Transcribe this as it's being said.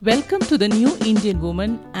Welcome to the New Indian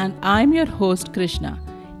Woman, and I'm your host Krishna.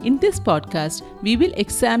 In this podcast, we will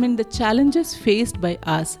examine the challenges faced by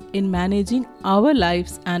us in managing our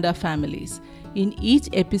lives and our families. In each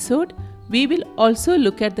episode, we will also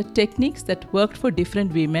look at the techniques that worked for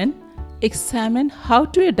different women, examine how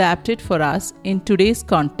to adapt it for us in today's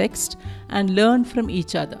context, and learn from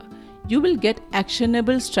each other. You will get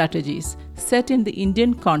actionable strategies set in the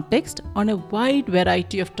Indian context on a wide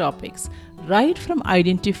variety of topics, right from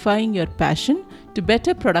identifying your passion to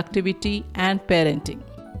better productivity and parenting.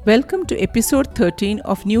 Welcome to episode 13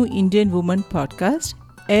 of New Indian Woman podcast,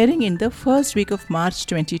 airing in the first week of March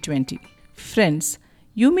 2020. Friends,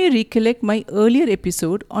 you may recollect my earlier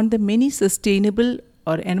episode on the many sustainable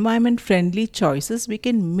or environment-friendly choices we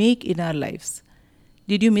can make in our lives.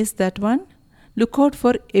 Did you miss that one? Look out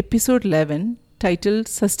for episode 11 titled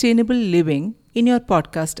Sustainable Living in your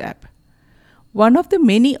podcast app. One of the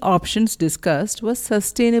many options discussed was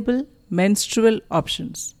sustainable menstrual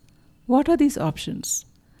options. What are these options?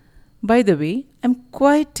 By the way, I'm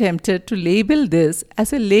quite tempted to label this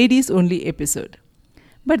as a ladies only episode.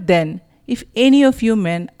 But then, if any of you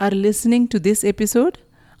men are listening to this episode,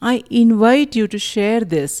 I invite you to share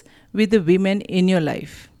this with the women in your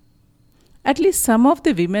life. At least some of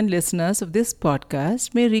the women listeners of this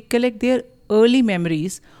podcast may recollect their early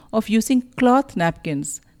memories of using cloth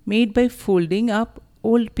napkins made by folding up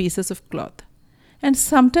old pieces of cloth. And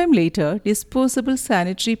sometime later, disposable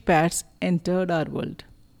sanitary pads entered our world.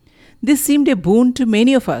 This seemed a boon to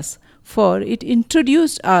many of us, for it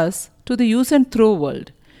introduced us to the use and throw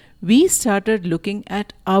world. We started looking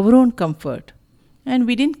at our own comfort, and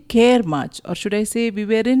we didn't care much, or should I say, we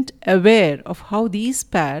weren't aware of how these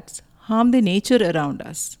pads harm the nature around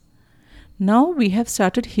us. Now we have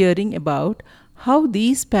started hearing about how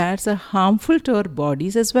these pads are harmful to our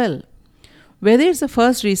bodies as well. Whether it's the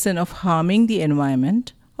first reason of harming the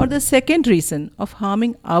environment or the second reason of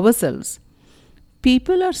harming ourselves,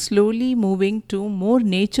 people are slowly moving to more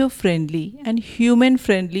nature-friendly and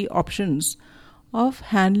human-friendly options of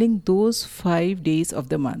handling those 5 days of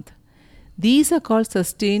the month. These are called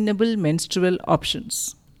sustainable menstrual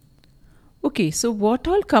options. Okay, so what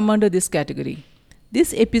all come under this category?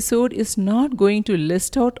 This episode is not going to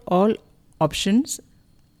list out all options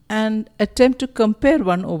and attempt to compare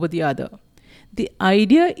one over the other. The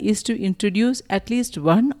idea is to introduce at least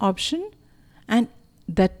one option, and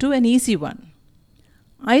that too an easy one.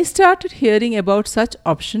 I started hearing about such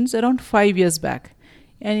options around 5 years back,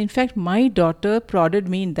 and in fact my daughter prodded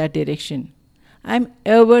me in that direction. I'm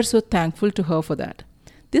ever so thankful to her for that.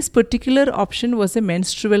 This particular option was a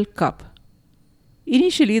menstrual cup.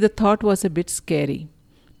 Initially the thought was a bit scary,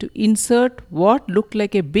 to insert what looked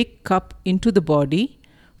like a big cup into the body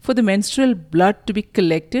for the menstrual blood to be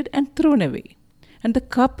collected and thrown away. And the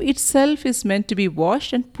cup itself is meant to be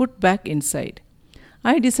washed and put back inside.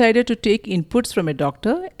 I decided to take inputs from a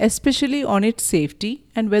doctor, especially on its safety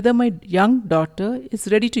and whether my young daughter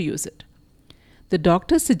is ready to use it. The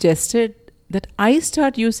doctor suggested that I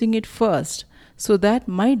start using it first so that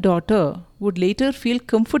my daughter would later feel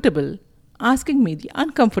comfortable asking me the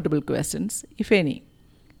uncomfortable questions, if any.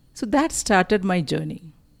 So that started my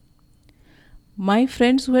journey. My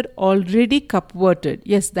friends who had already cupverted,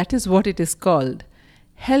 yes, that is what it is called,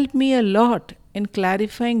 helped me a lot in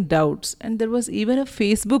clarifying doubts, and there was even a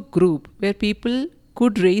Facebook group where people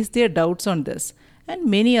could raise their doubts on this and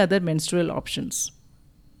many other menstrual options.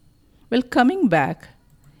 Well, coming back,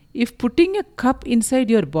 if putting a cup inside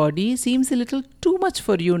your body seems a little too much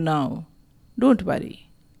for you now, don't worry.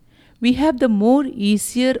 We have the more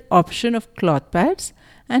easier option of cloth pads,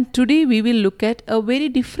 and today we will look at a very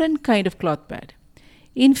different kind of cloth pad.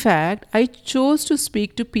 In fact, I chose to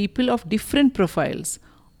speak to people of different profiles,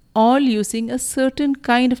 all using a certain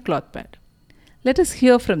kind of cloth pad. Let us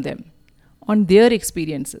hear from them on their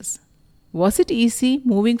experiences. Was it easy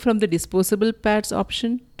moving from the disposable pads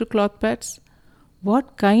option to cloth pads?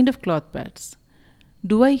 What kind of cloth pads?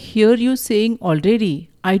 Do I hear you saying already,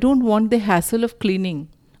 I don't want the hassle of cleaning,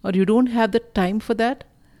 or you don't have the time for that?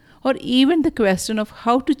 Or even the question of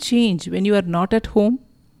how to change when you are not at home?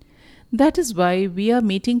 That is why we are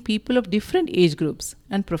meeting people of different age groups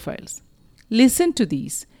and profiles. Listen to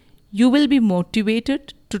these. You will be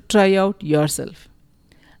motivated to try out yourself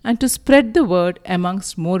and to spread the word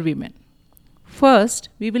amongst more women. First,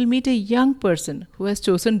 we will meet a young person who has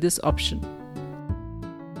chosen this option.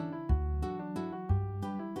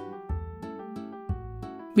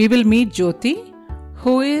 We will meet Jyoti,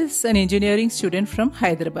 who is an engineering student from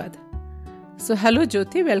Hyderabad. So, hello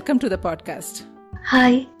Jyoti, welcome to the podcast.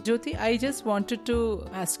 Hi. Jyoti, I just wanted to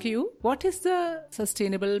ask you, what is the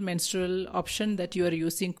sustainable menstrual option that you are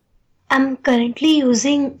using? I'm currently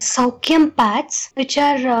using Saukyam pads, which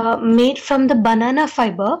are made from the banana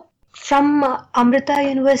fiber. From Amrita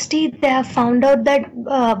University, they have found out that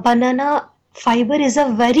banana fiber is a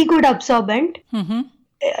very good absorbent. Mm-hmm.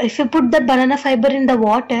 If you put the banana fiber in the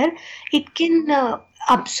water, it can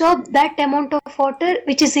absorb that amount of water,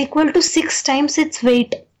 which is equal to 6 times its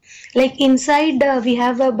weight. Like inside, we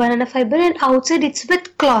have a banana fiber, and outside it's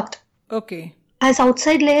with cloth. Okay. As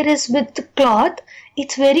outside layer is with cloth,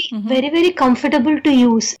 it's very comfortable to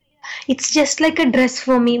use. It's just like a dress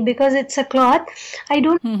for me because it's a cloth. I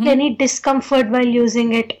don't feel any discomfort while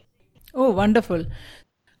using it. Oh, wonderful.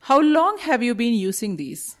 How long have you been using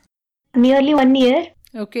these? Nearly 1 year.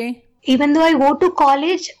 Okay. Even though I go to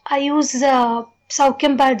college, I use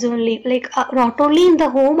Saukyam pads only. Like not only in the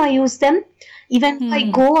home I use them, even if I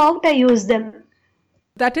go out I use them.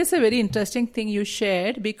 That is a very interesting thing you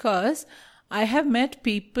shared, because I have met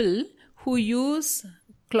people who use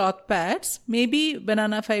cloth pads, maybe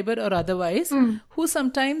banana fiber or otherwise, who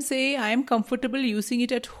sometimes say, I am comfortable using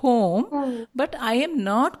it at home, but I am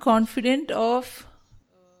not confident of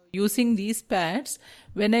using these pads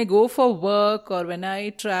when I go for work or when I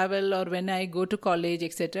travel or when I go to college,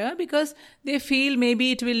 etc., because they feel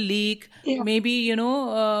maybe it will leak, maybe,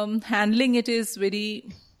 handling it is very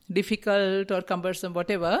difficult or cumbersome,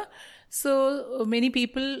 whatever. So many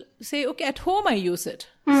people say, okay, at home I use it.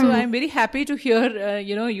 So I'm very happy to hear,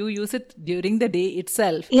 you use it during the day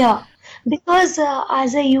itself. Yeah, because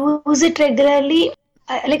as I use it regularly,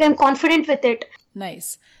 I'm confident with it.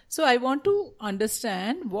 Nice. So I want to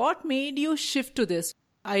understand what made you shift to this.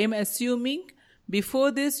 I am assuming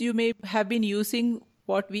before this you may have been using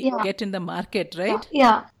what we get in the market, right?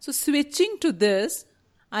 Yeah. So switching to this,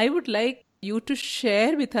 I would like you to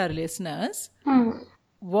share with our listeners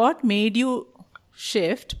what made you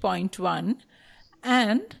shift, point one,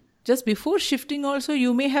 and just before shifting also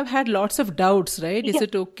you may have had lots of doubts, right? Is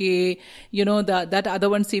it okay? That other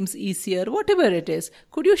one seems easier, whatever it is.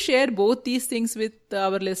 Could you share both these things with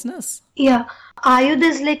our listeners? Yeah. Ayud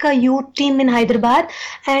is like a youth team in Hyderabad,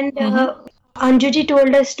 and Anjuji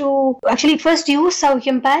told us to actually first use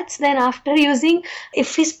Saukyam pads, then after using,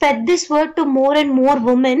 if we spread this word to more and more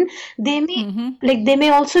women, they may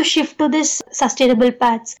also shift to this sustainable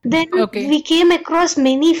pads. Then we came across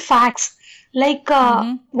many facts, like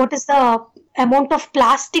what is the amount of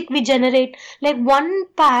plastic we generate. Like one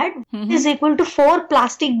pad is equal to 4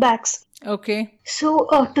 plastic bags. Okay. So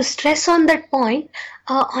to stress on that point,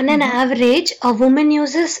 on an average, a woman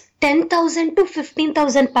uses 10,000 to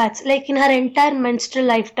 15,000 pads, like in her entire menstrual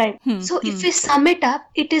lifetime. So if we sum it up,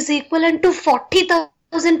 it is equivalent to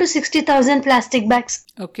 40,000 to 60,000 plastic bags.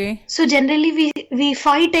 Okay. So generally we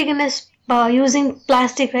fight against using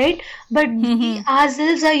plastic, right? But we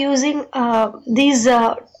ourselves are using these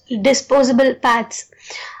disposable pads.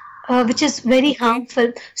 Which is very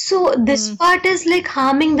harmful. So this part is like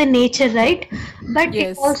harming the nature, right? But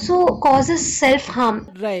it also causes self-harm.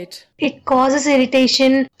 Right. It causes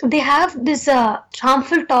irritation. They have this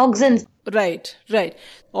harmful toxins. Right.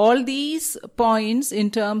 All these points in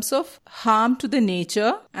terms of harm to the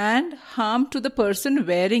nature and harm to the person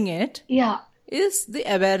wearing it. Yeah. Is the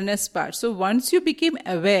awareness part. So once you became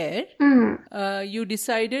aware, you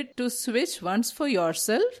decided to switch once for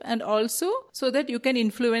yourself and also so that you can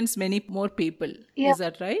influence many more people. Yeah. Is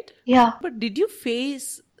that right? Yeah. But did you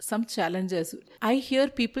face some challenges? I hear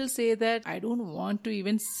people say that I don't want to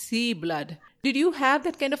even see blood. Did you have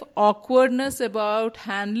that kind of awkwardness about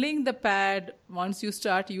handling the pad once you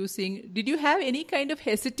start using? Did you have any kind of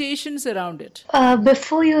hesitations around it?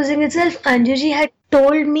 Before using itself, Anjuji had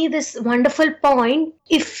told me this wonderful point.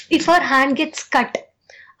 If our hand gets cut,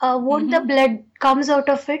 won't the blood comes out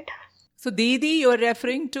of it? So Didi, you're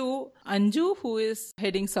referring to Anju, who is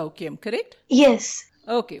heading Saukyam, correct? Yes.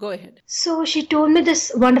 Okay, go ahead. So she told me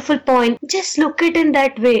this wonderful point. Just look it in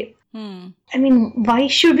that way. I mean, why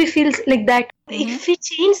should we feel like that? If we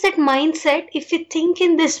change that mindset, if we think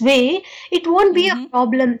in this way, it won't be a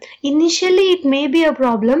problem. Initially, it may be a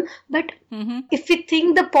problem, but if we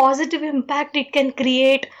think the positive impact it can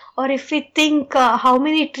create, or if we think how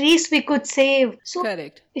many trees we could save. So,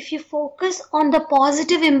 correct. If you focus on the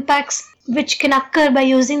positive impacts which can occur by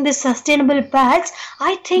using this sustainable pads,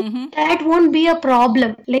 I think that won't be a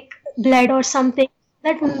problem, like blood or something.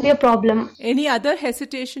 That won't be a problem. Any other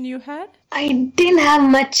hesitation you had? I didn't have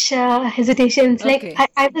much hesitations. Okay. Like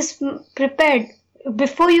I was prepared.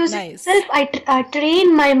 Before using itself, I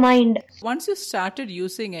trained my mind. Once you started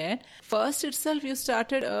using it, first itself you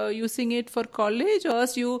started using it for college, or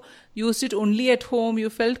else you used it only at home, you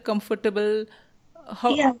felt comfortable?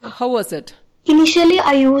 How was it? Initially,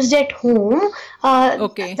 I used at home.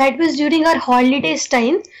 Okay. That was during our holidays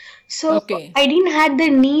time. So Okay. I didn't had the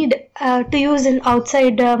need to use it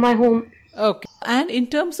outside my home. Okay. And in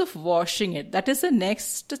terms of washing it, that is the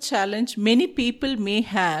next challenge many people may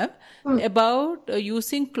have about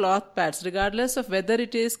using cloth pads, regardless of whether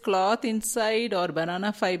it is cloth inside or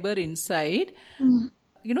banana fiber inside.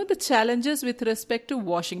 The challenges with respect to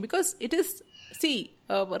washing, because it is, see,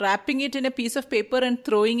 wrapping it in a piece of paper and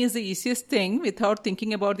throwing is the easiest thing without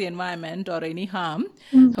thinking about the environment or any harm.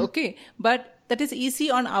 Okay. But that is easy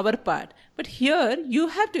on our part. But here you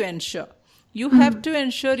have to ensure. You have to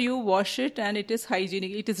ensure you wash it and it is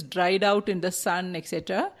hygienic, it is dried out in the sun,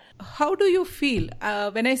 etc. How do you feel?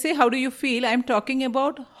 When I say how do you feel, I'm talking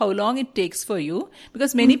about how long it takes for you.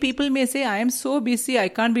 Because many people may say, I am so busy, I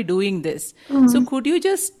can't be doing this. So could you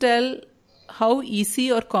just tell how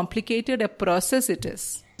easy or complicated a process it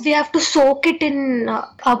is? We have to soak it in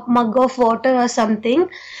a mug of water or something.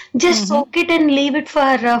 Just soak it and leave it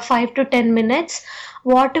for 5 to 10 minutes.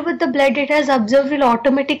 Whatever the blood it has absorbed will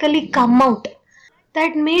automatically come out.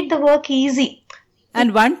 That made the work easy.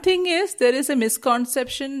 And one thing is, there is a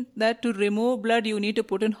misconception that to remove blood, you need to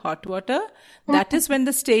put in hot water. That is when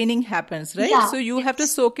the staining happens, right? Yeah, So you have to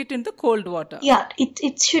soak it in the cold water. Yeah,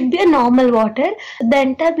 it should be a normal water. The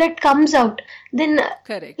entire blood comes out. Then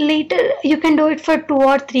Correct. later you can do it for 2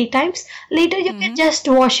 or 3 times. Later you can just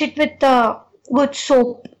wash it with good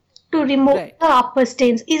soap to remove Right. the upper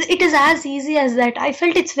stains. It is as easy as that. I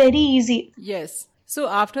felt it's very easy. Yes. So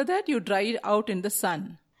after that, you dry it out in the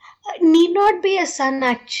sun. Need not be a sun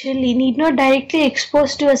actually. Need not directly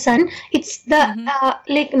exposed to a sun. It's the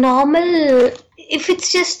like normal. If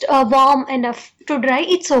it's just warm enough to dry,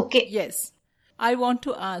 it's okay. Yes. I want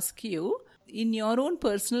to ask you, in your own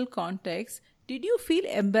personal context, did you feel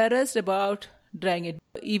embarrassed about drying it?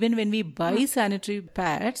 Even when we buy sanitary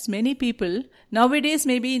pads, many people, nowadays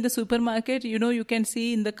maybe in the supermarket, you can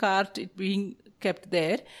see in the cart it being kept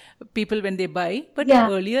there, people when they buy. But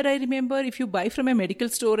earlier I remember if you buy from a medical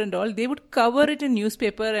store and all, they would cover it in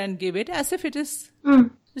newspaper and give it as if it is,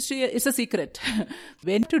 it's a secret.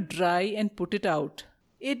 When to dry and put it out,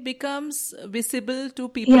 it becomes visible to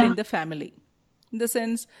people in the family. In the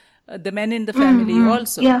sense, the men in the family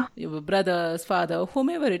also, your brothers, father,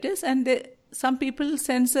 whomever it is, and some people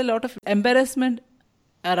sense a lot of embarrassment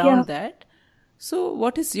around that. So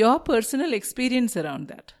what is your personal experience around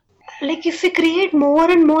that? Like if we create more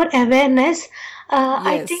and more awareness,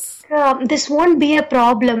 I think this won't be a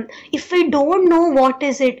problem. If we don't know what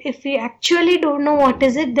is it, if we actually don't know what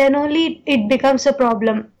is it, then only it becomes a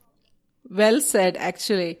problem. Well said,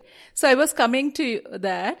 actually. So I was coming to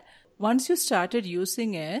that. Once you started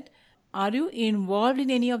using it, are you involved in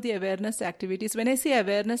any of the awareness activities? When I say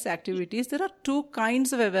awareness activities, there are 2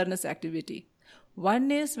 kinds of awareness activity.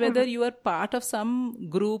 One is whether you are part of some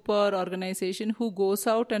group or organization who goes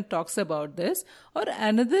out and talks about this, or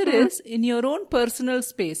another is in your own personal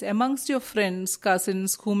space, amongst your friends,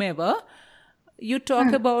 cousins, whomever, you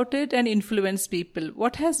talk about it and influence people.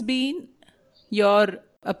 What has been your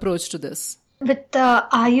approach to this? With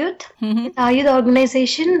Ayuth, with Ayuth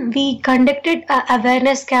organization, we conducted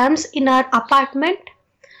awareness camps in our apartment.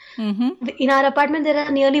 In our apartment, there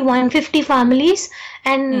are nearly 150 families,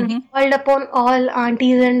 and we called upon all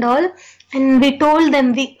aunties and all, and we told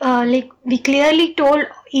them, we clearly told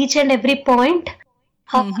each and every point.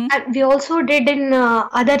 And we also did in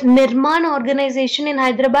other Nirman organization in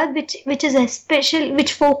Hyderabad, which is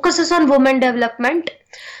which focuses on women development.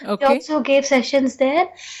 Okay. We also gave sessions there.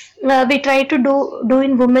 We try to do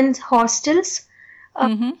in women's hostels.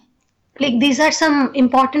 Like these are some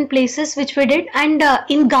important places which we did, and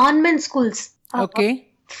in government schools. Okay.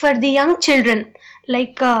 For the young children,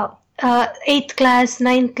 like 8th class,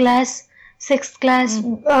 9th class, 6th class,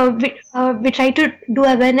 we try to do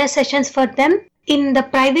awareness sessions for them. In the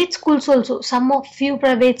private schools also, few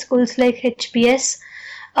private schools like HPS.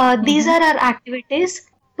 These are our activities.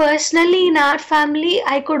 Personally, in our family,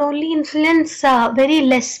 I could only influence very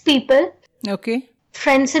less people. Okay.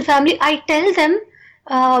 Friends and family, I tell them,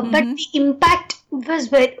 but the impact was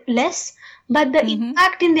very less. But the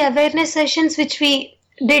impact in the awareness sessions which we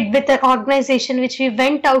did with our organization, which we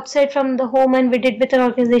went outside from the home and we did with our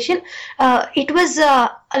organization, it was a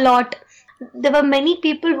lot. There were many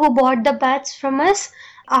people who bought the pads from us.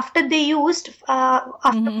 After they used,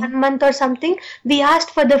 after 1 month or something, we asked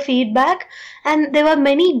for the feedback, and there were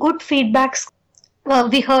many good feedbacks.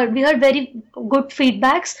 We heard very good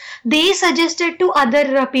feedbacks. They suggested to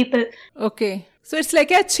other people. Okay. So it's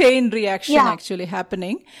like a chain reaction actually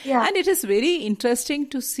happening. Yeah. And it is very interesting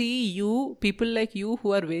to see people like you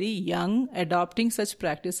who are very young, adopting such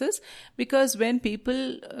practices. Because when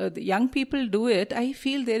the young people do it, I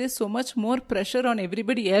feel there is so much more pressure on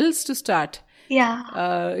everybody else to start.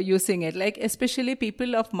 Yeah. using it. Like, especially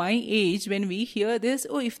people of my age, when we hear this,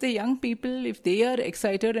 oh, if the young people, if they are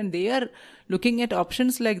excited and they are looking at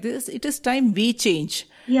options like this, it is time we change.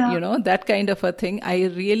 Yeah. That kind of a thing. I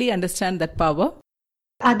really understand that power.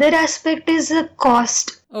 Other aspect is the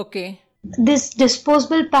cost. Okay. This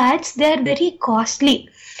disposable pads, they are very costly.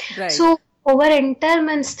 Right. So over entire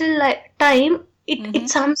menstrual time, it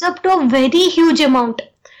sums up to a very huge amount.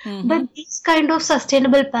 But these kind of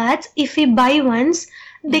sustainable pads, if we buy once,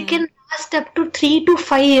 they can last up to 3 to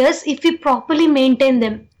 5 years if we properly maintain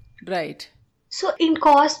them. Right. So in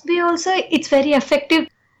cost way also, it's very effective.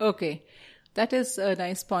 Okay. That is a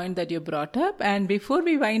nice point that you brought up. And before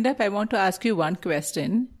we wind up, I want to ask you one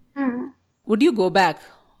question. Would you go back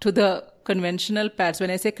to the conventional pads? When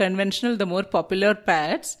I say conventional, the more popular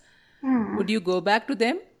pads, would you go back to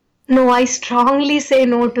them? No, I strongly say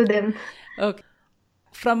no to them. Okay.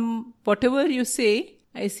 From whatever you say,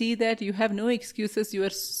 I see that you have no excuses. You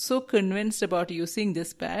are so convinced about using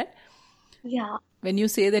this pad. Yeah. When you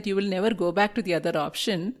say that you will never go back to the other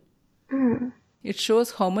option, it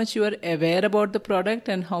shows how much you are aware about the product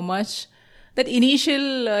and how much that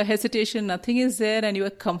initial hesitation, nothing is there, and you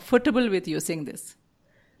are comfortable with using this.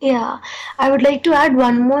 Yeah. I would like to add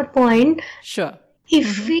one more point. Sure.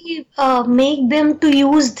 If we make them to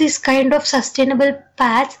use this kind of sustainable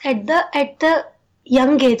pads at the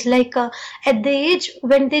young age, like at the age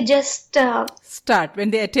when they just start,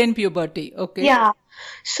 when they attain puberty. Okay. Yeah.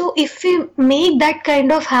 So if we make that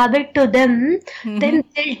kind of habit to them, then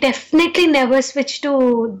they'll definitely never switch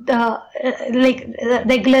to the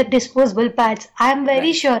regular disposable pads. I'm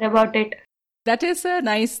very sure about it. That is a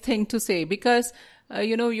nice thing to say, because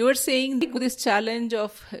you're saying this challenge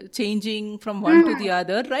of changing from one to the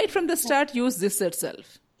other, right from the start, use this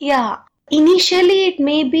itself. Yeah. Initially, it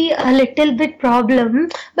may be a little bit problem,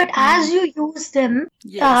 but as you use them,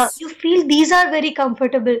 you feel these are very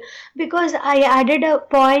comfortable, because I added a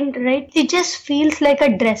point, right? It just feels like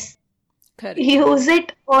a dress. Correct. Use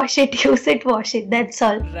it, wash it, use it, wash it. That's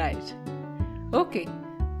all. Right. Okay.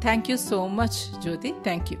 Thank you so much, Jyoti.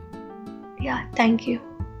 Thank you. Yeah, thank you.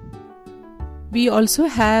 We also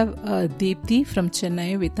have Deepthi from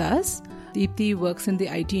Chennai with us. Deepthi works in the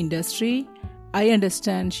IT industry. I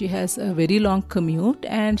understand she has a very long commute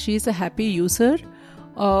and she is a happy user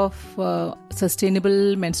of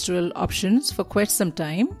sustainable menstrual options for quite some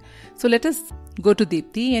time. So let us go to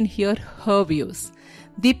Deepthi and hear her views.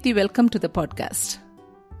 Deepthi, welcome to the podcast.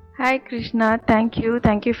 Hi Krishna, thank you.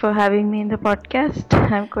 Thank you for having me in the podcast.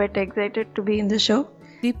 I'm quite excited to be in the show.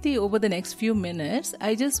 Deepthi, over the next few minutes,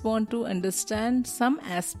 I just want to understand some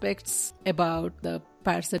aspects about the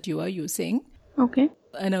pads that you are using. Okay.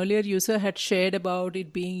 An earlier user had shared about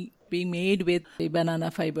it being made with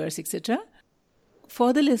banana fibers, etc.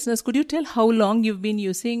 For the listeners, could you tell how long you've been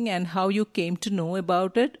using and how you came to know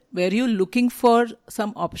about it? Were you looking for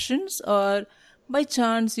some options, or by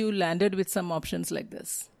chance you landed with some options like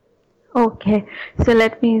this? Okay, so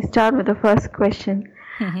let me start with the first question.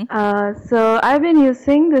 So I've been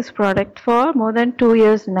using this product for more than 2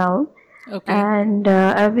 years now. Okay. And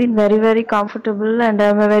I've been very, very comfortable, and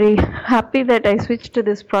I'm very happy that I switched to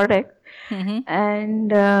this product.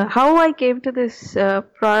 And how I came to this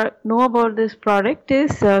know about this product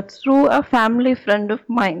is through a family friend of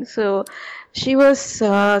mine. So she was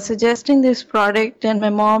suggesting this product, and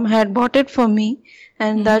my mom had bought it for me,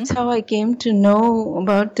 and that's how I came to know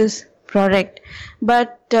about this product.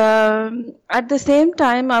 But at the same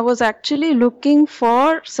time, I was actually looking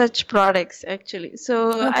for such products actually.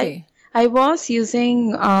 So Okay. I was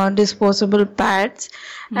using disposable pads,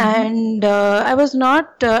 and I was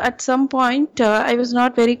not, at some point, I was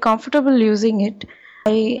not very comfortable using it.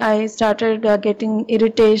 I started getting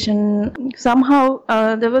irritation. Somehow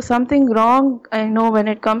there was something wrong. I know when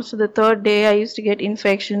it comes to the third day, I used to get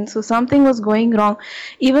infection. So something was going wrong.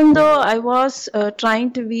 Even though I was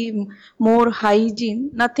trying to be more hygiene,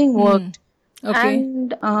 nothing worked. Okay.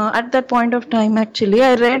 And at that point of time, actually,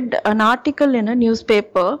 I read an article in a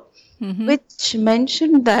newspaper which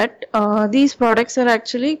mentioned that these products are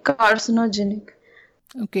actually carcinogenic.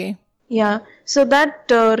 Okay. Yeah, so that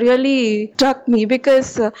really struck me,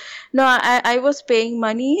 because I was paying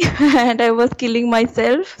money and I was killing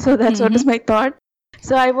myself. So that's what is my thought.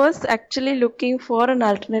 So I was actually looking for an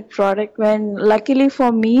alternate product when, luckily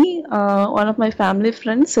for me, one of my family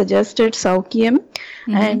friends suggested Saukium,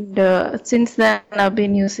 and since then I've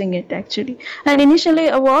been using it actually. And initially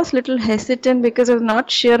I was little hesitant because I was not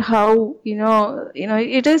sure how,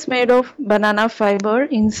 it is made of banana fiber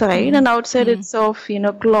inside and outside it's of,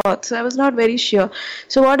 cloth. So I was not very sure.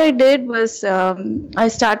 So what I did was I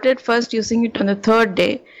started first using it on the third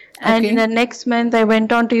day. And Okay. the next month, I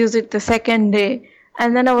went on to use it the second day.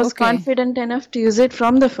 And then I was Okay. confident enough to use it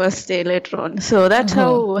from the first day later on. So that's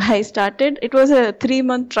Oh. how I started. It was a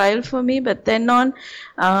 3-month trial for me, but then on,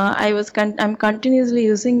 I'm continuously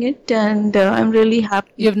using it, and I'm really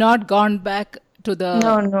happy. You have not gone back to the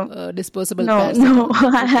No, no, disposable no, pads at no. all.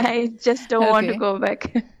 Okay. I just don't want to Okay. go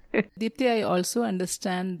back. Deepthi, I also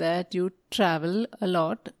understand that you travel a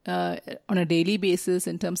lot on a daily basis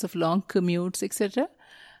in terms of long commutes, etc.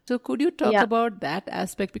 So could you talk Yeah. about that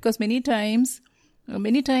aspect? Because many times,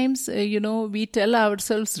 we tell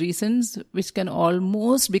ourselves reasons which can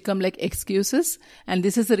almost become like excuses. And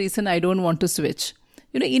this is the reason I don't want to switch.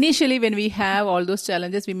 Initially when we have all those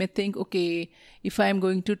challenges, we may think, okay, if I'm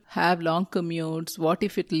going to have long commutes, what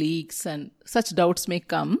if it leaks? And such doubts may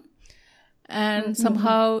come. And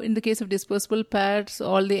somehow, in the case of disposable pads,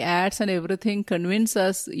 all the ads and everything convince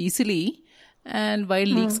us easily. And while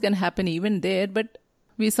leaks can happen even there, but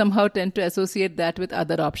we somehow tend to associate that with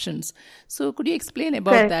other options. So could you explain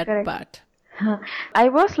about that Correct. part? I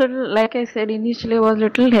was little, like I said, initially I was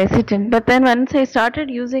little hesitant, but then once I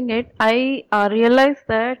started using it, I realized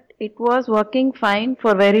that it was working fine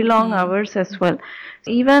for very long hours as well.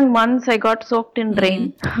 Even once I got soaked in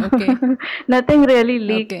rain, Okay. nothing really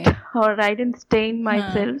leaked Okay. or I didn't stain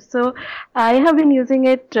myself. So I have been using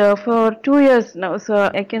it for 2 years now.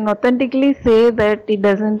 So I can authentically say that it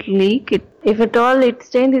doesn't leak. If at all it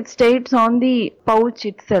stains, it stays on the pouch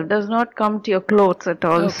itself. Does not come to your clothes at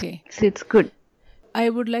all. Okay. So it's good. I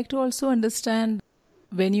would like to also understand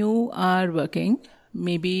when you are working,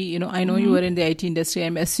 maybe, I know you are in the IT industry.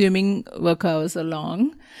 I'm assuming work hours are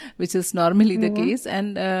long, which is normally the case.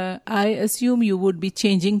 And I assume you would be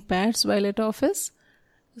changing pads while at office.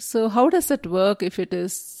 So how does that work if it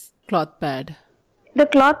is cloth pad? The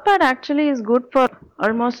cloth pad actually is good for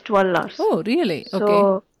almost 12 hours. Oh, really? Okay.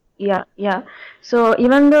 So, yeah. So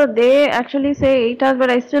even though they actually say 8 hours,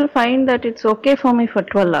 but I still find that it's okay for me for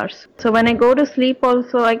 12 hours. So when I go to sleep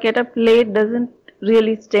also, I get up late, doesn't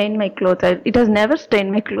really stain my clothes. It has never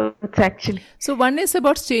stained my clothes actually. So one is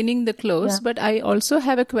about staining the clothes, but I also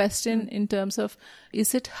have a question in terms of,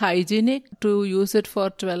 is it hygienic to use it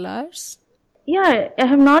for 12 hours? Yeah, I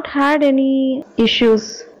have not had any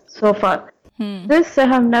issues so far. This, I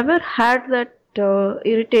have never had that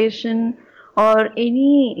irritation or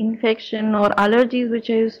any infection or allergies which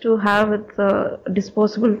I used to have with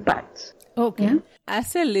disposable pads. Okay.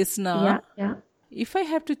 As a listener, Yeah. if I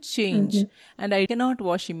have to change and I cannot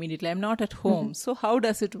wash immediately, I'm not at home. So how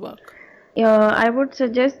does it work? I would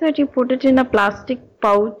suggest that you put it in a plastic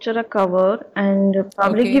pouch or a cover and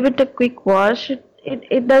probably Okay. give it a quick wash.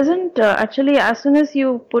 It doesn't actually, as soon as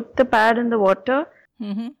you put the pad in the water,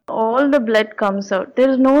 all the blood comes out. There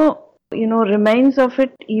is no, remains of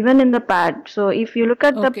it even in the pad. So if you look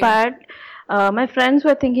at the Okay. pad, my friends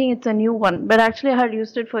were thinking it's a new one, but actually I had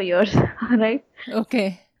used it for years, right?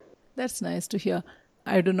 Okay. That's nice to hear.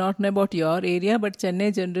 I do not know about your area, but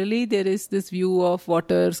Chennai generally there is this view of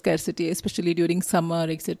water scarcity, especially during summer,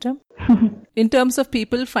 etc. In terms of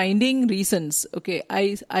people finding reasons, okay,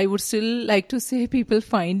 I would still like to say people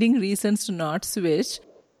finding reasons to not switch.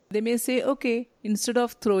 They may say, okay, instead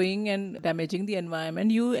of throwing and damaging the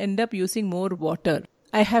environment, you end up using more water.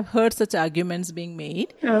 I have heard such arguments being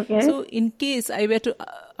made. Okay. So in case I were to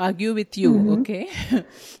argue with you, okay,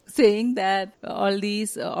 saying that all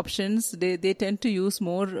these options, they tend to use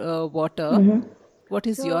more water. What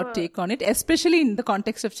is your take on it, especially in the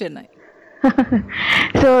context of Chennai?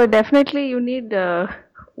 So definitely you need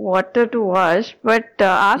water to wash, but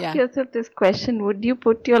ask Yeah. yourself this question: would you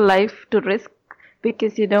put your life to risk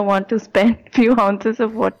because you don't want to spend few ounces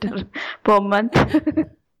of water per month?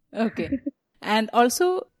 Okay. And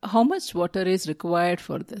also, how much water is required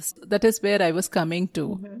for this? That is where I was coming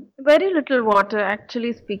to. Very little water,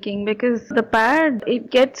 actually speaking, because the pad,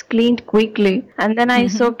 it gets cleaned quickly, and then I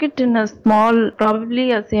soak it in a small,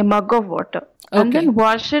 probably a mug of water, and Okay. then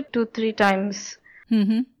wash it 2-3 times.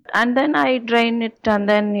 Mm-hmm. And then I drain it and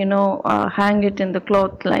then, hang it in the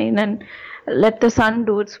cloth line and let the sun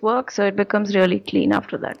do its work so it becomes really clean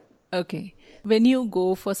after that. Okay. When you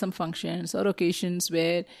go for some functions or occasions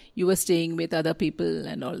where you are staying with other people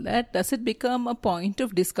and all that, does it become a point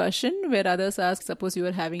of discussion where others ask, suppose you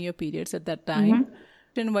are having your periods at that time,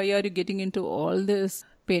 and why are you getting into all this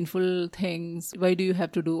painful things? Why do you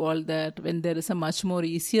have to do all that when there is a much more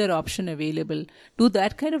easier option available? Do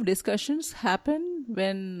that kind of discussions happen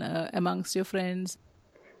when amongst your friends?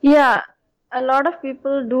 Yeah, a lot of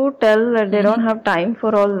people do tell that they don't have time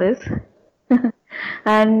for all this.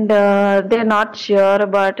 and they're not sure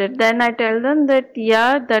about it. Then I tell them that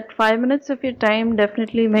yeah, that 5 minutes of your time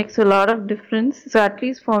definitely makes a lot of difference. So at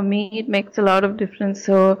least for me, it makes a lot of difference.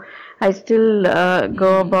 So I still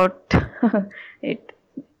go about it,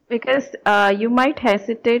 because you might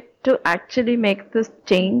hesitate to actually make this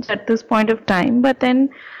change at this point of time, but then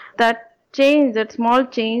that change, that small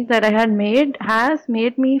change that I had made, has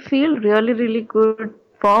made me feel really, really good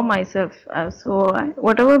for myself.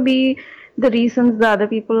 Whatever be the reasons the other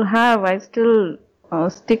people have, I still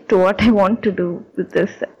stick to what I want to do with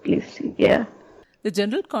this, at least. Yeah. The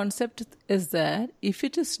general concept is that if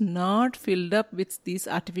it is not filled up with these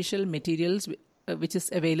artificial materials, which is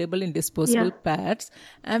available in disposable pads,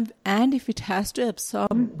 and if it has to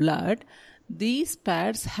absorb blood, these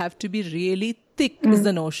pads have to be really thick, is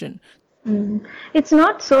the notion. It's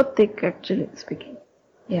not so thick, actually speaking.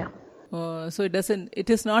 Yeah. So it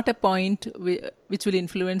is not a point which will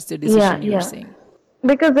influence the decision you're saying.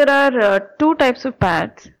 Because there are two types of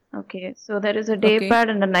pads. Okay, so there is a day pad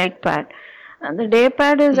and a night pad. And the day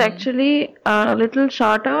pad is actually a little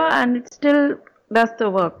shorter, and it still does the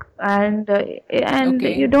work. And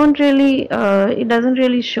you don't really, it doesn't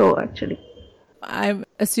really show, actually. I'm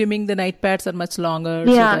assuming the night pads are much longer,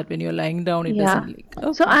 so that when you're lying down, it doesn't leak.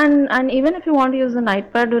 Okay. So and even if you want to use the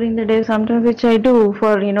night pad during the day, sometimes, which I do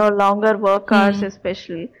for longer work hours,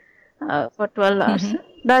 especially for 12 hours,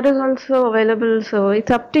 that is also available. So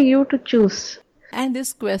it's up to you to choose. And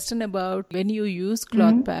this question about when you use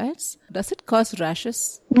cloth pads, does it cause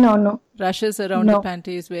rashes? No. Rashes around the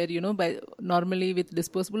panties, where normally with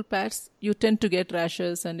disposable pads you tend to get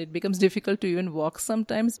rashes, and it becomes difficult to even walk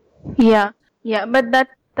sometimes. Yeah, but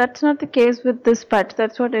that's not the case with this patch.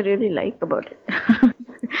 That's what I really like about it.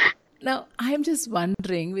 Now, I'm just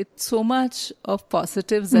wondering, with so much of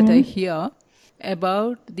positives that I hear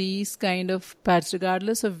about these kind of pads,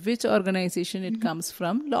 regardless of which organization it comes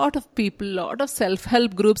from, lot of people, lot of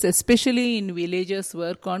self-help groups, especially in villages,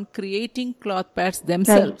 work on creating cloth pads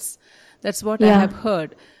themselves. Right. That's what I have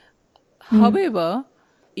heard. However,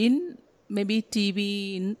 in maybe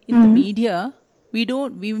TV, in the media,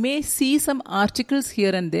 we may see some articles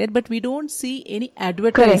here and there, but we don't see any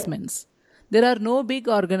advertisements. Correct. There are no big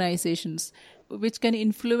organizations which can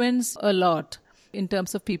influence a lot in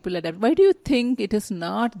terms of people adapt. Why do you think it is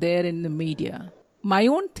not there in the media? My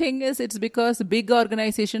own thing is it's because big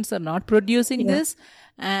organizations are not producing this,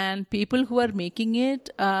 and people who are making it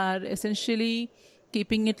are essentially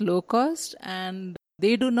keeping it low cost, and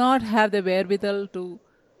they do not have the wherewithal to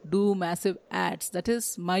do massive ads. That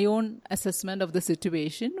is my own assessment of the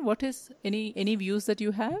situation. What is any views that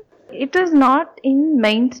you have? It is not in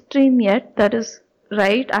mainstream yet. That is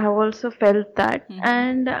right. I have also felt that,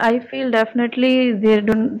 and I feel definitely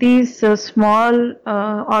these small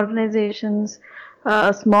organizations,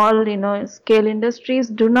 small scale industries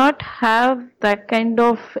do not have that kind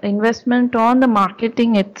of investment on the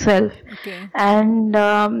marketing itself. And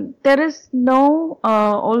there is no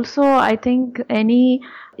also, I think, any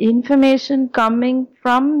information coming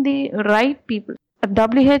from the right people.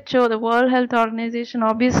 WHO, the World Health Organization,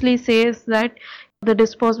 obviously says that the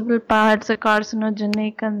disposable pads are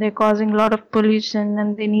carcinogenic and they're causing a lot of pollution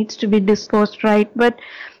and they needs to be disposed right. But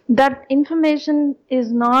that information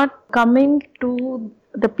is not coming to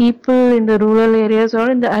the people in the rural areas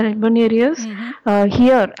or in the urban areas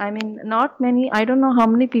here. I mean, not many. I don't know how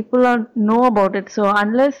many people know about it. So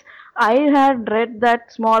unless I had read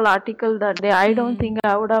that small article that day, I don't think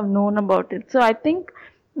I would have known about it. So I think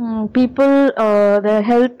people, the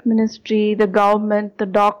health ministry, the government, the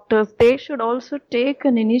doctors, they should also take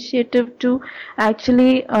an initiative to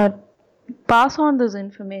actually pass on this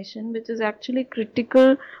information, which is actually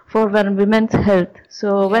critical for women's health.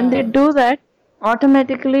 So when they do that,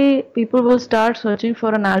 automatically people will start searching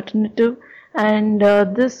for an alternative, and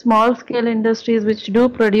this small scale industries which do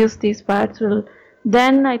produce these pads will,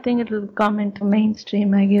 then I think it will come into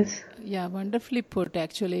mainstream, I guess. Yeah, wonderfully put,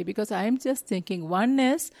 actually, because I am just thinking, one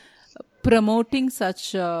is promoting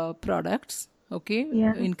such products,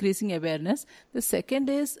 increasing awareness. The second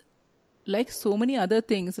is, like so many other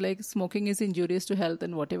things, like smoking is injurious to health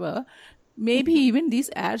and whatever, maybe even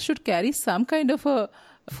these ads should carry some kind of a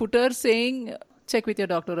footer saying, check with your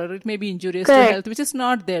doctor, or it may be injurious to health, which is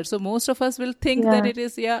not there. So most of us will think that it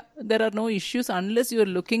is, there are no issues unless you are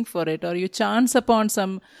looking for it or you chance upon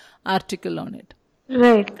some article on it.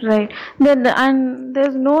 Right. And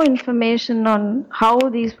there's no information on how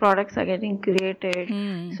these products are getting created.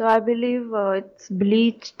 So I believe it's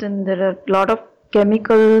bleached, and there are a lot of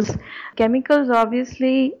chemicals. Chemicals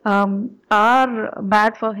obviously are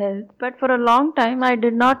bad for health, but for a long time I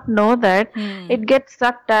did not know that it gets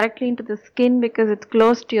sucked directly into the skin because it's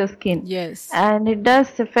close to your skin. Yes. And it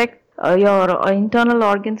does affect your internal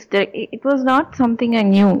organs. It was not something I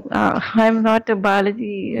knew. I'm not a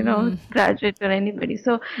biology, graduate or anybody.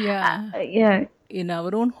 So yeah. In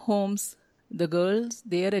our own homes, the girls,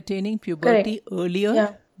 they are attaining puberty earlier.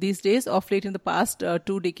 Yeah. These days, of late in the past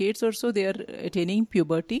 2 decades or so, they are attaining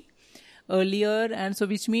puberty earlier. And so,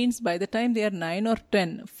 which means by the time they are 9 or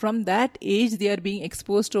 10, from that age, they are being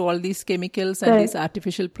exposed to all these chemicals and these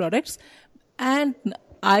artificial products. And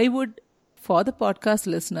I would, for the podcast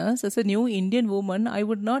listeners, as a new Indian woman, I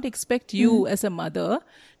would not expect you as a mother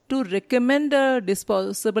to recommend a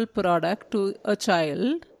disposable product to a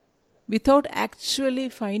child without actually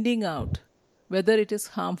finding out whether it is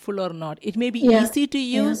harmful or not. It may be easy to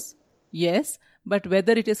use, yes, but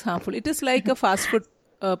whether it is harmful. It is like a fast food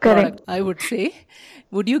product, I would say.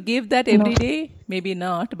 Would you give that every day? Maybe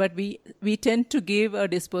not, but we tend to give a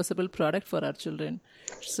disposable product for our children.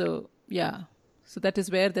 So, yeah. So that is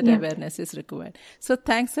where that awareness is required. So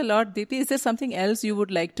thanks a lot, Deepti. Is there something else you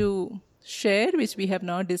would like to share which we have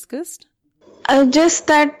not discussed? Just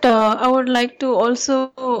that I would like to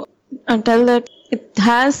also tell that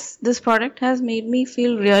this product has made me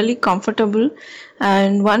feel really comfortable,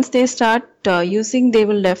 and once they start using, they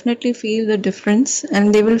will definitely feel the difference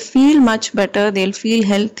and they will feel much better. They'll feel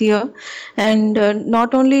healthier, and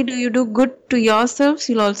not only do you do good to yourselves,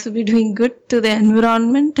 you'll also be doing good to the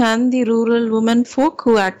environment and the rural women folk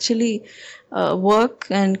who actually work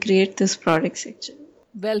and create this product section.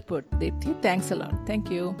 Well put, Deepti. Thanks a lot.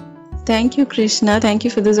 Thank you. Thank you, Krishna. Thank you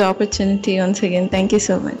for this opportunity once again. Thank you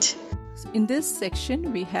so much. In this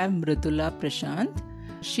section, we have Mridula Prashant.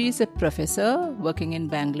 She is a professor working in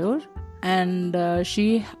Bangalore, and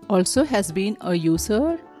she also has been a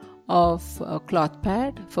user of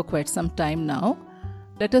ClothPad for quite some time now.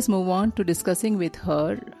 Let us move on to discussing with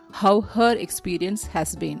her how her experience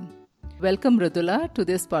has been. Welcome, Mridula, to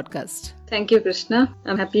this podcast. Thank you, Krishna.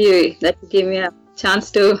 I'm happy that you gave me a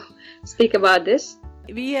chance to speak about this.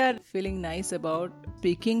 We are feeling nice about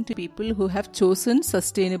speaking to people who have chosen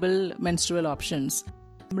sustainable menstrual options.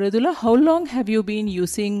 Mridula, how long have you been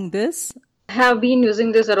using this? I have been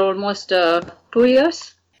using this for almost 2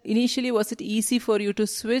 years. Initially, was it easy for you to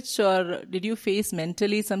switch, or did you face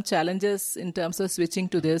mentally some challenges in terms of switching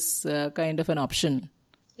to this kind of an option?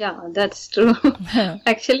 Yeah, that's true.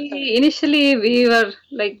 Actually, initially we were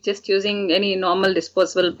like just using any normal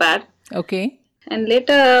disposable pad. Okay. And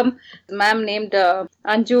later, a ma'am named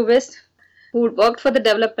Anju West, who worked for the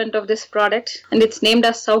development of this product, and it's named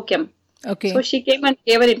as Saukyam. Okay. So she came and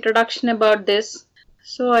gave an introduction about this.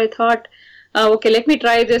 So I thought, okay, let me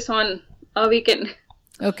try this on a weekend.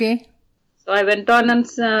 Okay. So I went on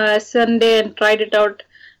Sunday and tried it out.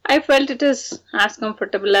 I felt it is as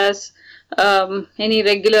comfortable as any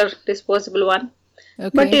regular disposable one. Okay.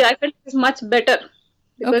 But I felt it is much better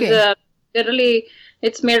because generally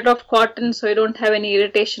it's made of cotton, so you don't have any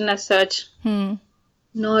irritation as such.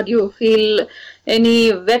 Nor you feel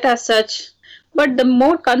any wet as such. But the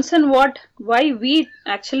more concern why we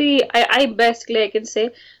actually, I basically I can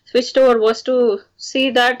say, switched over was to see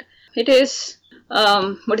that it is,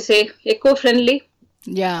 eco-friendly.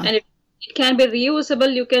 Yeah. And it can be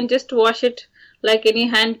reusable. You can just wash it like any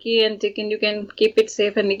hanky and you can keep it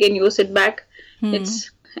safe and you can use it back.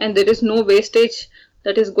 And there is no wastage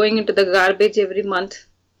that is going into the garbage every month.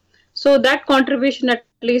 So that contribution at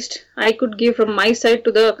least I could give from my side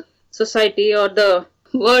to the society or the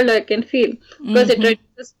world, I can feel, because it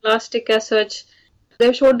reduces plastic as such.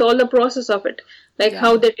 They've showed all the process of it, like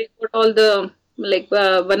how they take out all the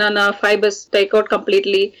banana fibers, take out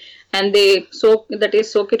completely, and they soak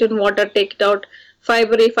it in water, take it out,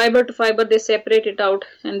 fiber to fiber, they separate it out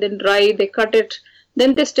and then dry, they cut it,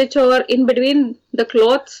 then they stitch over in between the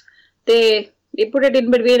cloths, they put it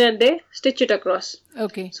in between and they stitch it across.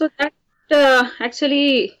 Okay. So that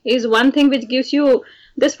actually is one thing which gives you,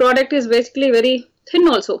 this product is basically very thin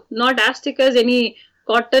also, not as thick as any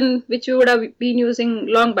cotton which you would have been using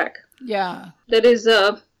long back. Yeah. There is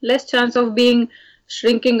less chance of being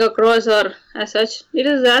shrinking across or as such. It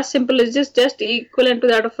is as simple as just equivalent to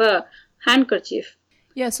that of a handkerchief.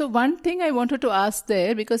 Yeah, so one thing I wanted to ask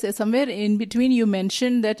there, because somewhere in between you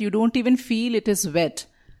mentioned that you don't even feel it is wet,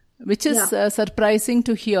 which is surprising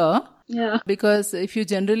to hear. Yeah. Because if you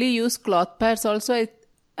generally use cloth pads also,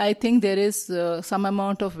 I think there is some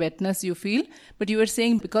amount of wetness you feel. But you were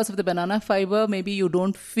saying because of the banana fiber, maybe you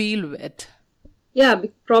don't feel wet. Yeah,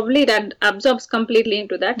 probably that absorbs completely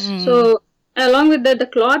into that. So Along with that, the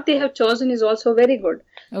cloth they have chosen is also very good.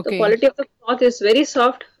 The Okay. quality of the cloth is very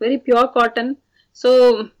soft, very pure cotton.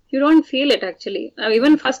 So you don't feel it actually.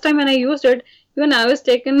 Even first time when I used it, even I was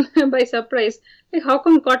taken by surprise. Like, how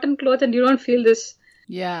come cotton cloth and you don't feel this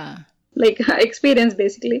Yeah. like experience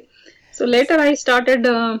basically? So later I started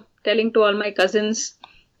telling to all my cousins,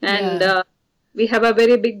 and Yeah. we have a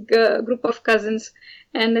very big group of cousins,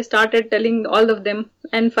 and I started telling all of them.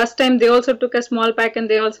 And first time they also took a small pack, and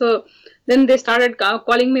then they started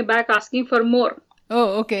calling me back asking for more.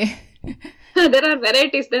 Oh, okay. There are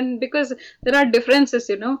varieties then, because there are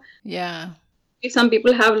differences, Yeah. some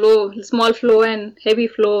people have small flow and heavy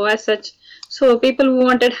flow as such. So people who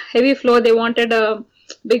wanted heavy flow, they wanted a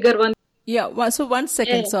bigger one. Yeah, so 1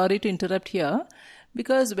 second, Yeah. sorry to interrupt here.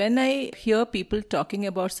 Because when I hear people talking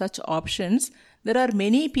about such options, there are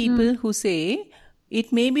many people who say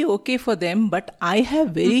it may be okay for them, but I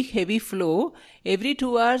have very heavy flow. Every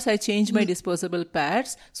 2 hours, I change my disposable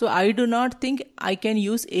pads. So I do not think I can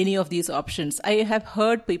use any of these options. I have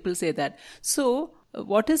heard people say that. So,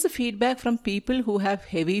 what is the feedback from people who have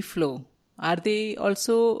heavy flow? Are they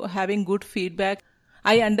also having good feedback?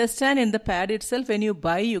 I understand in the pad itself, when you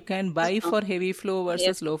buy, you can buy for heavy flow Yeah.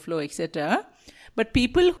 versus low flow, etc. But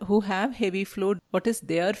people who have heavy flow, what is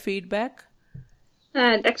their feedback?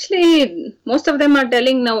 And actually, most of them are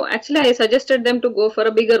telling now. Actually, I suggested them to go for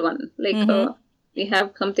a bigger one. Like we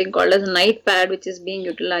have something called as a night pad, which is being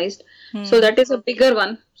utilized. So that is a bigger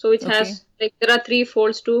one. So which Okay. has, like, there are 3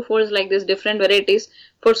 folds, 2 folds, like this, different varieties.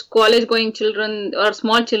 For college-going children or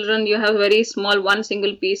small children, you have very small one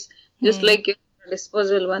single piece, just like your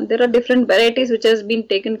disposable one. There are different varieties which has been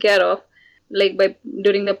taken care of, like by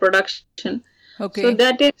during the production. So Okay.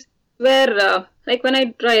 that is where, like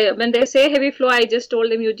when they say heavy flow, I just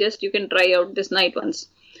told them you can try out this night ones.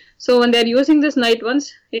 So when they're using this night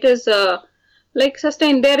ones, it is like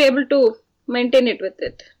sustained. They're able to maintain it with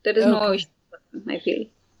it. There is no Okay. issue for them, I feel.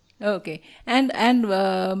 Okay. And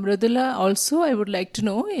Mridula, also I would like to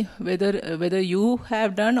know whether you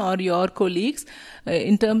have done or your colleagues,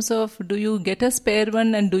 in terms of, do you get a spare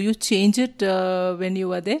one and do you change it when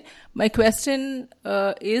you are there? My question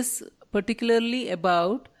is particularly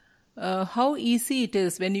about how easy it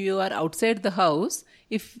is when you are outside the house.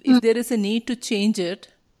 If there is a need to change it,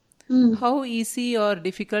 how easy or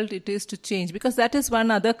difficult it is to change, because that is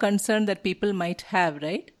one other concern that people might have,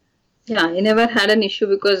 right? Yeah, I never had an issue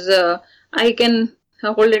because I can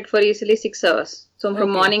hold it for easily 6 hours. So from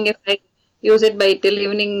Okay. morning, if I use it by till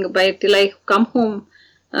evening, by till I come home,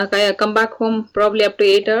 I come back home probably up to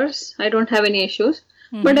 8 hours. I don't have any issues.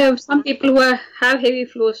 But I have some people who have heavy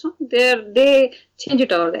flows. No? They change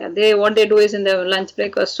it over there. What they do is in their lunch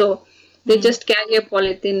break or so, they just carry a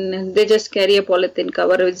polythene. They just carry a polythene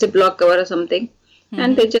cover, a Ziploc cover or something,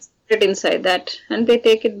 and they just put it inside that, and they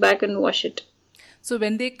take it back and wash it. So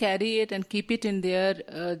when they carry it and keep it in their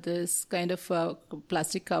this kind of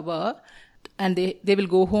plastic cover, and they will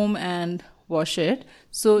go home and wash it.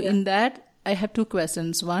 So in that, I have two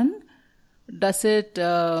questions. One, does it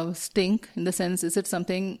stink? In the sense, is it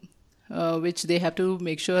something which they have to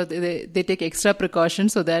make sure they take extra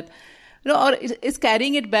precautions so that, or is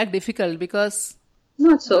carrying it back difficult because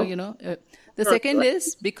Not so. the second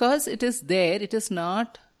is, because it is there, it is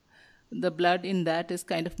not, the blood in that is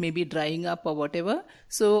kind of maybe drying up or whatever.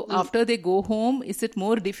 So after they go home, is it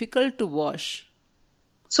more difficult to wash?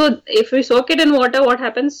 So if we soak it in water, what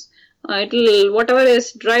happens? It'll whatever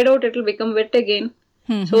is dried out, it'll become wet again.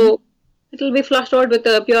 So it'll be flushed out with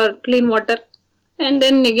pure clean water, and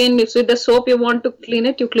then again, if with the soap you want to clean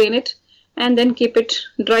it, you clean it, and then keep it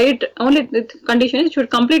dry it. Only the condition is you should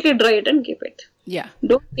completely dry it and keep it. Yeah.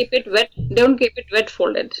 Don't keep it wet. Don't keep it wet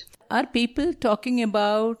folded. Are people talking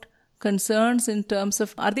about concerns in terms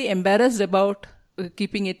of, are they embarrassed about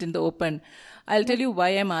keeping it in the open? I'll tell you why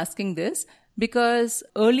I'm asking this. Because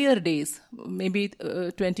earlier days, maybe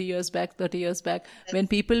 20 years back, 30 years back, when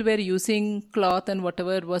people were using cloth and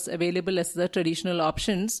whatever was available as the traditional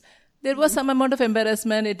options, there was some amount of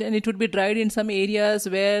embarrassment, and it would be dried in some areas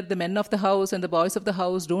where the men of the house and the boys of the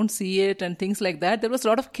house don't see it and things like that. There was a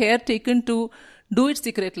lot of care taken to do it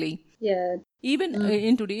secretly. Yeah. Even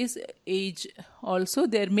in today's age also,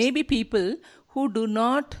 there may be people who do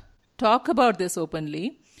not talk about this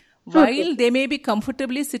openly, while they may be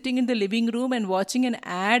comfortably sitting in the living room and watching an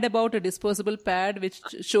ad about a disposable pad which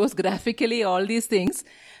shows graphically all these things,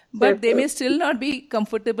 but they may still not be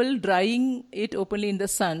comfortable drying it openly in the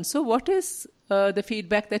sun. So what is the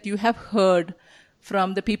feedback that you have heard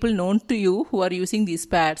from the people known to you who are using these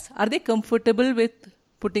pads? Are they comfortable with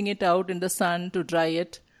putting it out in the sun to dry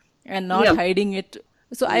it and not hiding it?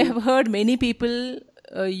 So I have heard many people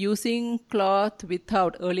using cloth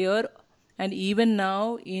without earlier, and even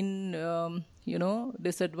now in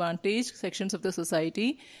disadvantaged sections of the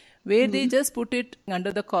society, where they just put it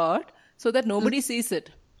under the cot so that nobody sees it.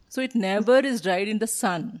 So it never is dried in the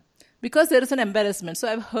sun because there is an embarrassment. So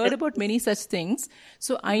I've heard about many such things.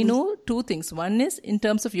 So I know two things. One is in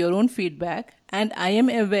terms of your own feedback, and I am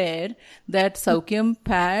aware that Saukyam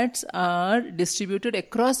pads are distributed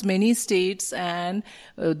across many states, and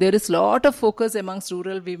there is lot of focus amongst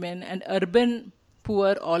rural women and urban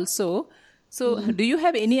poor also. So do you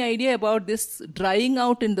have any idea about this drying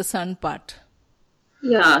out in the sun part?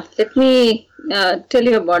 Yeah, let me tell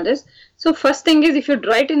you about this. So first thing is, if you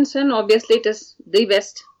dry it in sun, obviously it is the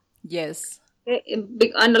best. Yes. Okay,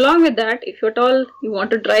 and along with that, if at all you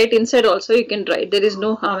want to dry it inside also, you can dry it. There is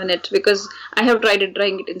no harm in it, because I have tried it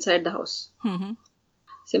drying it inside the house. Mm-hmm.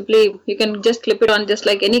 Simply, you can just clip it on just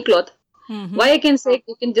like any cloth. Mm-hmm. Why I can say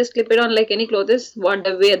you can just clip it on like any cloth is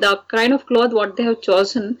the kind of cloth what they have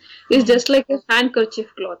chosen is just like a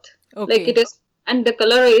handkerchief cloth. Okay. Like it is, and the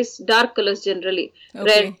color is dark colors generally,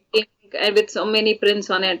 red, pink, and with so many prints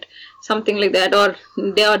on it, something like that, or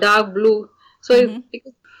they are dark blue. So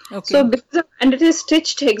and it is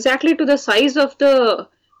stitched exactly to the size of the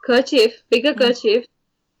kerchief, bigger kerchief.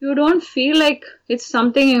 You don't feel like it's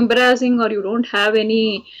something embarrassing, or you don't have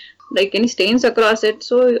any stains across it.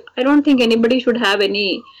 So I don't think anybody should have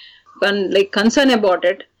any concern about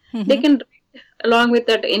it. Mm-hmm. They can, along with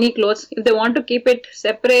that, any clothes. If they want to keep it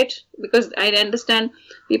separate, because I understand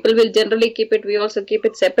people will generally keep it, we also keep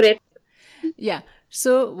it separate. Yeah.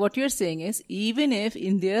 So what you're saying is, even if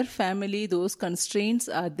in their family those constraints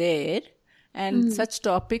are there and such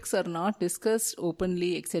topics are not discussed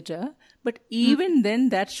openly, etc., but even then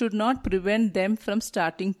that should not prevent them from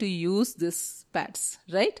starting to use these pads,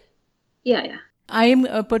 right? Yeah. I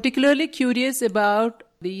am particularly curious about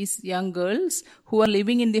these young girls who are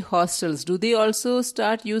living in the hostels. Do they also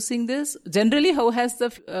start using this? Generally, how has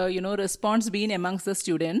the response been amongst the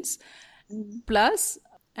students? Plus,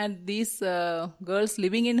 and these girls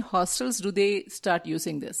living in hostels, do they start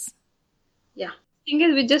using this? Yeah. Thing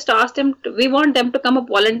is, we just asked them, we want them to come up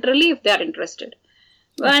voluntarily if they are interested.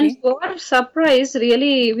 Okay. And for our surprise,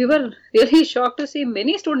 really, we were really shocked to see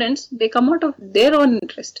many students, they come out of their own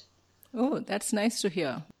interest. Oh, that's nice to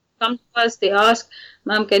hear. Come to us, they ask,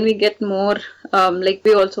 ma'am, can we get more?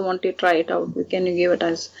 We also want to try it out. Can you give it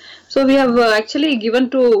us? So we have actually given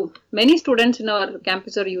to many students in our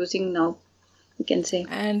campus are using now, you can say.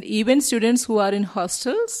 And even students who are in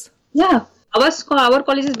hostels? Yeah. Our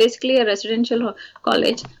college is basically a residential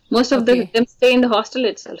college. Most of them stay in the hostel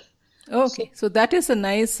itself. Okay, so that is a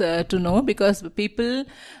nice to know, because people,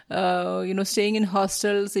 staying in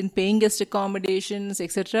hostels, in paying guest accommodations,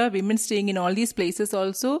 etc., women staying in all these places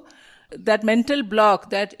also, that mental block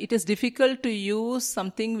that it is difficult to use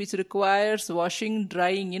something which requires washing,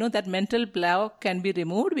 drying, that mental block can be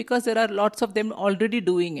removed because there are lots of them already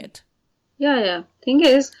doing it. Yeah. Thing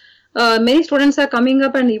is, many students are coming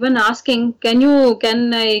up and even asking,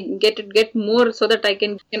 can I get more so that I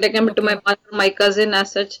can recommend to my mother, my cousin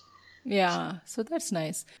as such. Yeah, so that's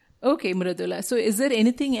nice. Okay, Mridula. So is there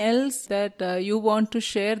anything else that you want to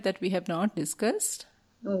share that we have not discussed?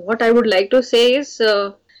 What I would like to say is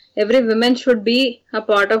every woman should be a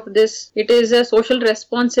part of this. It is a social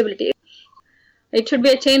responsibility. It should be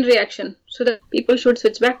a chain reaction so that people should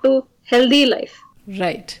switch back to healthy life.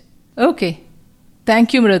 Right. Okay.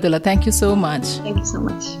 Thank you, Mridula. Thank you so much. Thank you so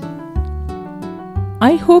much.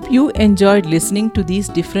 I hope you enjoyed listening to these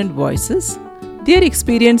different voices, their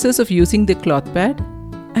experiences of using the cloth pad,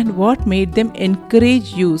 and what made them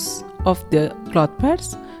encourage use of the cloth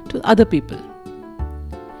pads to other people.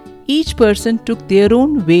 Each person took their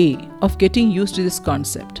own way of getting used to this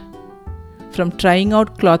concept. From trying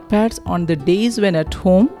out cloth pads on the days when at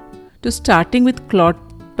home, to starting with cloth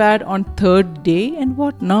pad on third day and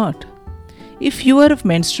what not. If you are of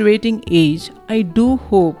menstruating age, I do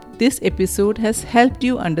hope this episode has helped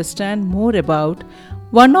you understand more about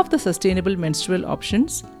one of the sustainable menstrual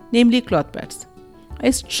options, namely cloth pads.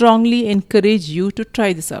 I strongly encourage you to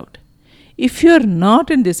try this out. If you are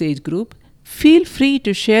not in this age group, feel free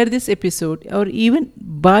to share this episode or even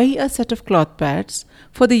buy a set of cloth pads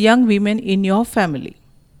for the young women in your family.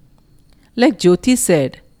 Like Jyoti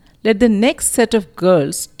said, let the next set of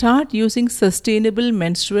girls start using sustainable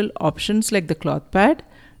menstrual options like the cloth pad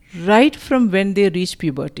right from when they reach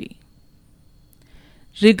puberty.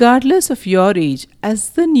 Regardless of your age,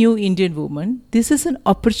 as the new Indian woman, this is an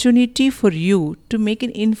opportunity for you to make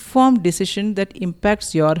an informed decision that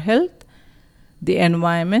impacts your health, the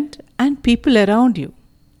environment, and people around you.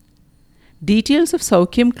 Details of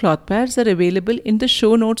Saukyam cloth pads are available in the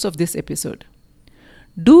show notes of this episode.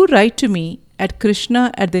 Do write to me at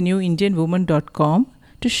krishna@thenewindianwoman.com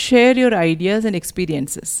to share your ideas and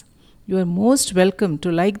experiences. You are most welcome to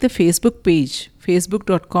like the Facebook page,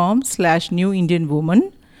 facebook.com/newindianwoman,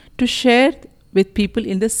 to share with people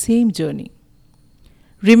in the same journey.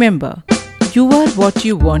 Remember, you are what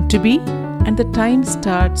you want to be, and the time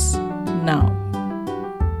starts now.